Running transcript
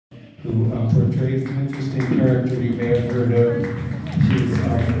who portrays an interesting character you may have heard of. She's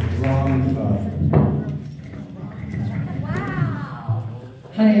Wrongtha. Wow!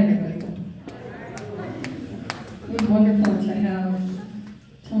 Hi, everybody. It was wonderful to have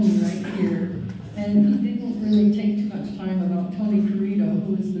Tony right here. And he didn't really take too much time about Tony Carrito,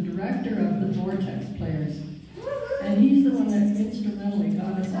 who is the director of the Vortex Players. And he's the one that instrumentally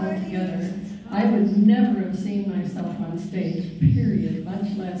got us all together. I would never have seen myself on stage, period,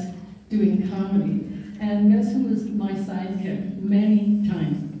 much less doing comedy. And guess who was my sidekick many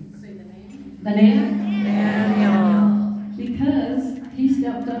times? Say the name. The name? Daniel. Because he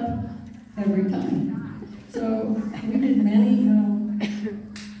stepped up every time. So we did many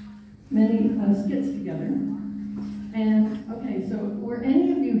skits together. And, okay, so were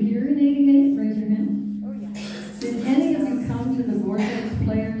any of you here in '88? Raise your hand. Oh, yeah. Did any of you come to the Vortex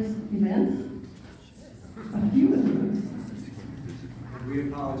Players events? A few of you. We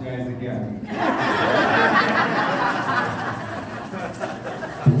apologize again. So,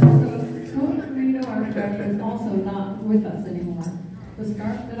 Tony Carrito, our director, is also not with us anymore. The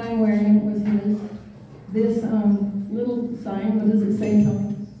scarf that I'm wearing was his. This little sign, what does it say, Tony?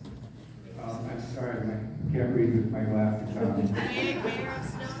 I'm sorry, I can't read with my glasses on.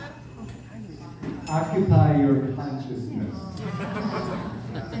 Occupy your consciousness.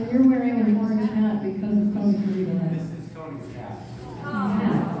 And you're wearing an orange hat because of Tony Carrito. This is Tony's hat.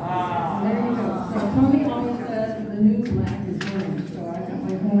 There you go. So Tony always says the new black is orange, so I got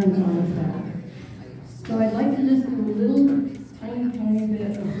my orange on his hat. So I'd like to just do a little tiny bit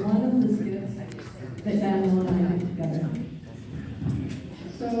of one of the skits that Daniel and I did together.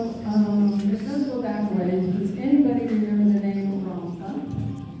 So it does go back a ways. Does anybody remember the name Wrongtha?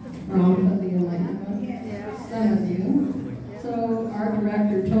 Wrongtha the Enlightenment? Yeah. Some of you. So our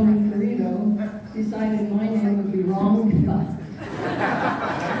director, Tony Carrito, decided my name would be Wrongtha.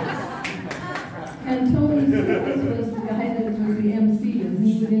 And Tony Sills was the guy that was the MC, and he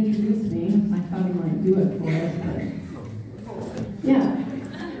would introduce me. I thought he might do it for us, but yeah.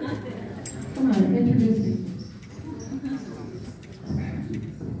 Come on, introduce me.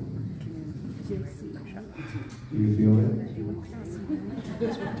 Do you feel it?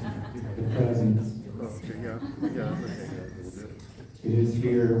 The presence. It is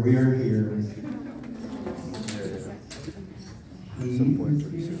here. We are here.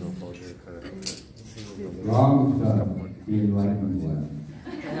 Wrongtha, the enlightened one.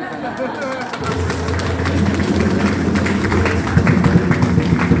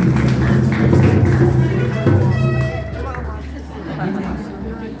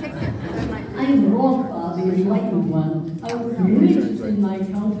 I'm Wrongtha, the enlightened one. I was rich in my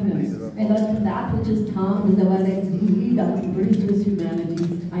countenance, and unto that which is calm and the one that bridges humanity,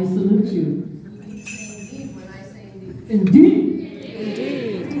 I salute you. Indeed, when I say indeed.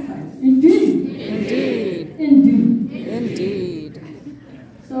 Indeed.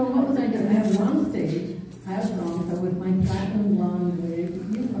 So what was I doing? I have one stage. I was Wrongtha with my platinum blonde wig.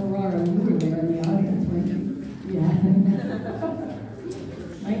 You, Aurora, you were there in the audience, weren't you? Yeah.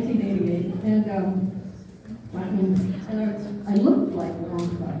 1988. And I looked like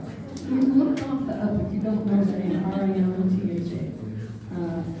Wrongtha. You look Wrongtha up if you don't know the name, R-E-O-N-T-H-A.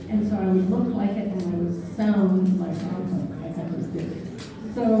 And so I would look like it and I would sound like Wrongtha, like I just did.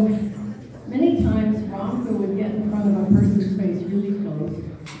 So many times Wrongtha would get in front of a person's face really close,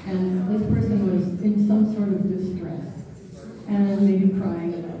 and this person was in some sort of distress, and maybe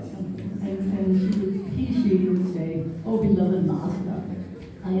crying about something. And she would say, "Oh, beloved master,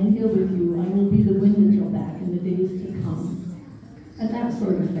 I am here with you. I will be the wind at your back in the days to come." And that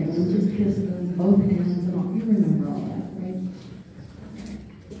sort of thing, and just kiss them, both hands and all. You remember all that, right?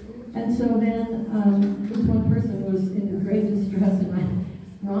 And so then this one person was in great distress, and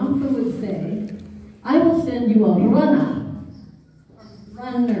Wrongtha would say, "I will send you a runner."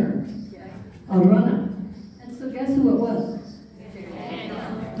 A runner. And so guess who it was?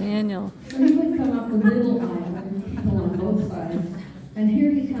 Daniel. So he would come up the middle aisle, and people on both sides. And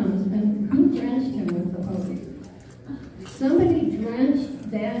here he comes, and who drenched him with the hose? Somebody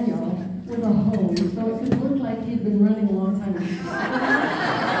drenched Daniel with a hose, so it could look like he'd been running a long time.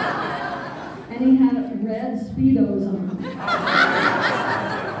 And he had red Speedos on.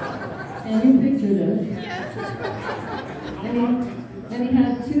 And you pictured it. Yes. And he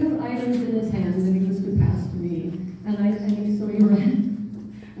had two items in his hands, and he was to pass to me. So he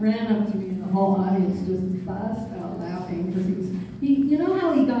ran up to me, and the whole audience just bust out laughing because you know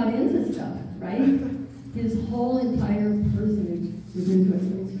how he got into stuff, right? His whole entire personage was into it.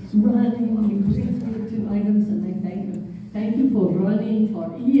 So he's running, and he brings me the two items, and they thank him. "Thank you for running for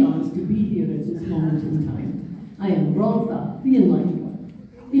eons to be here at this moment in time. I am Wrongtha, the enlightened one.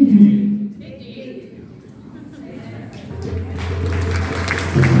 It So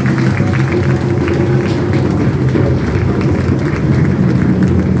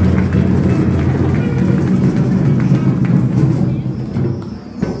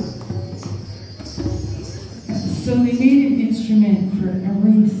they made an instrument for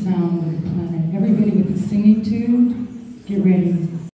every sound on the planet. Everybody with the singing tube, get ready.